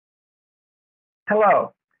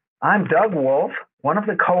Hello, I'm Doug Wolf, one of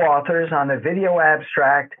the co-authors on the video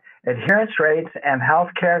abstract Adherence Rates and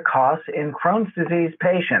Healthcare Costs in Crohn's Disease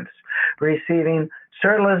Patients Receiving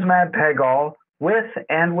Certolizumab Pegol with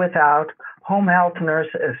and Without Home Health Nurse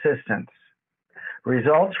Assistance.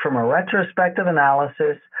 Results from a retrospective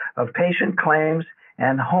analysis of patient claims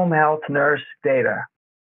and home health nurse data.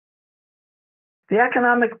 The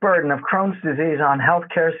economic burden of Crohn's disease on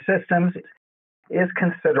healthcare systems is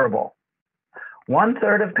considerable.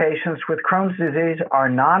 1/3 of patients with Crohn's disease are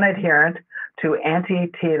non-adherent to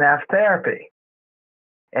anti-TNF therapy.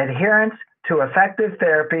 Adherence to effective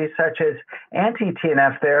therapies such as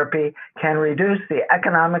anti-TNF therapy can reduce the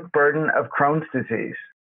economic burden of Crohn's disease.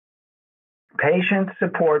 Patient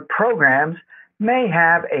support programs may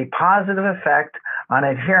have a positive effect on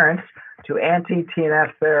adherence to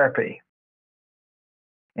anti-TNF therapy.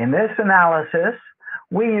 In this analysis,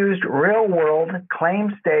 we used real-world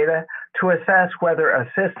claims data to assess whether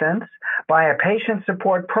assistance by a patient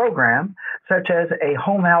support program, such as a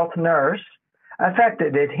home health nurse,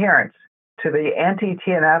 affected adherence to the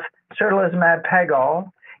anti-TNF certolizumab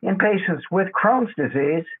pegol in patients with Crohn's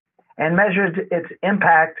disease and measured its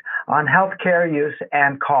impact on healthcare use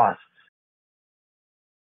and costs.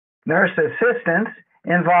 Nurse assistance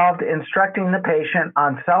involved instructing the patient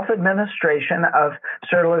on self-administration of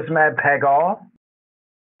certolizumab pegol,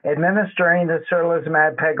 administering the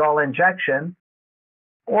certolizumab pegol injection,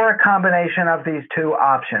 or a combination of these two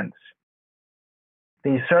options.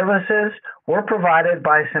 These services were provided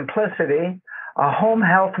by Simplicity, a home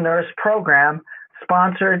health nurse program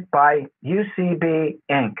sponsored by UCB,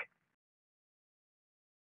 Inc.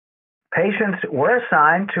 Patients were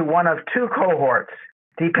assigned to one of two cohorts,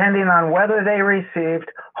 depending on whether they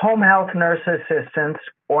received home health nurse assistance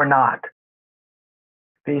or not.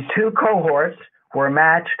 These two cohorts were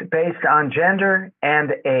matched based on gender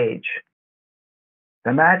and age.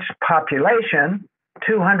 The matched population,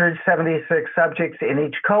 276 subjects in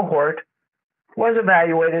each cohort, was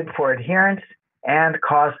evaluated for adherence and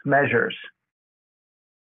cost measures.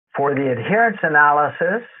 For the adherence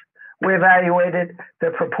analysis, we evaluated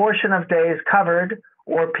the proportion of days covered,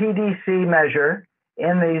 or PDC measure,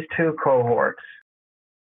 in these two cohorts.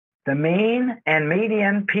 The mean and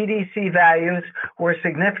median PDC values were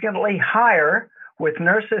significantly higher with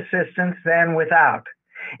nurse assistance than without,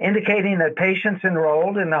 indicating that patients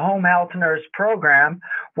enrolled in the home health nurse program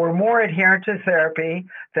were more adherent to therapy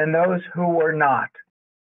than those who were not.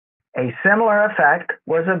 A similar effect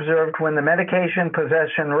was observed when the medication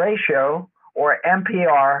possession ratio, or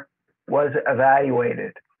MPR, was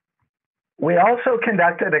evaluated. We also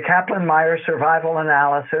conducted a Kaplan-Meier survival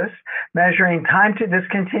analysis measuring time to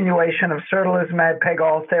discontinuation of certolizumab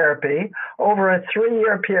pegol therapy over a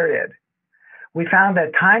 3-year period. We found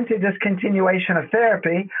that time to discontinuation of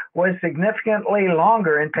therapy was significantly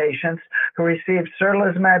longer in patients who received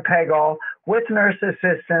certolizumab pegol with nurse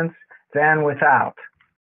assistance than without.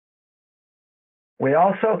 We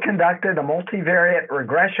also conducted a multivariate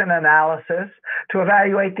regression analysis to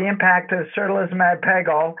evaluate the impact of certolizumab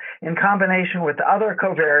pegol in combination with other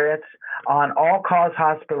covariates on all-cause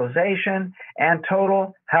hospitalization and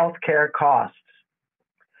total healthcare costs.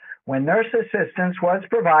 When nurse assistance was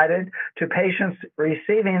provided to patients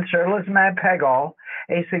receiving certolizumab pegol,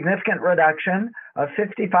 a significant reduction of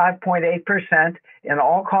 55.8% in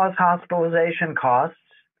all-cause hospitalization costs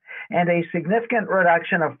and a significant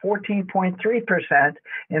reduction of 14.3%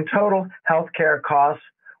 in total healthcare costs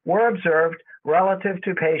were observed relative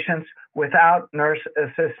to patients without nurse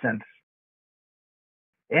assistance.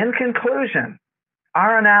 In conclusion,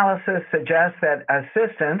 our analysis suggests that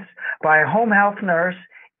assistance by a home health nurse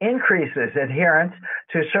increases adherence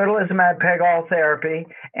to certolizumab pegol therapy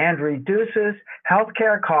and reduces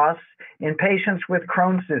healthcare costs in patients with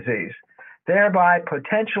Crohn's disease, thereby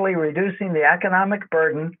potentially reducing the economic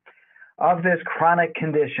burden of this chronic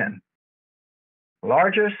condition.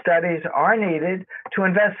 Larger studies are needed to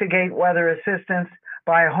investigate whether assistance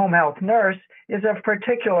by a home health nurse is of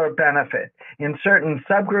particular benefit in certain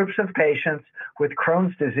subgroups of patients with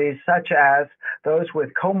Crohn's disease, such as those with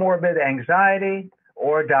comorbid anxiety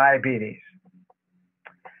or diabetes.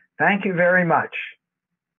 Thank you very much.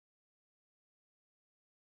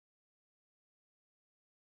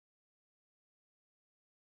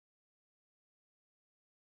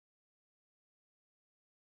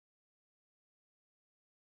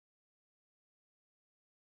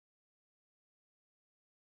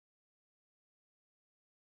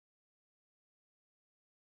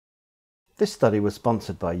 This study was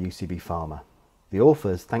sponsored by UCB Pharma. The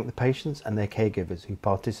authors thank the patients and their caregivers who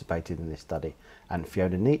participated in this study, and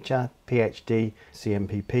Fiona Nietzsche, PhD,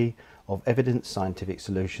 CMPP, of Evidence Scientific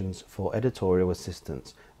Solutions for Editorial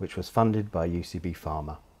Assistance, which was funded by UCB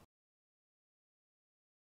Pharma.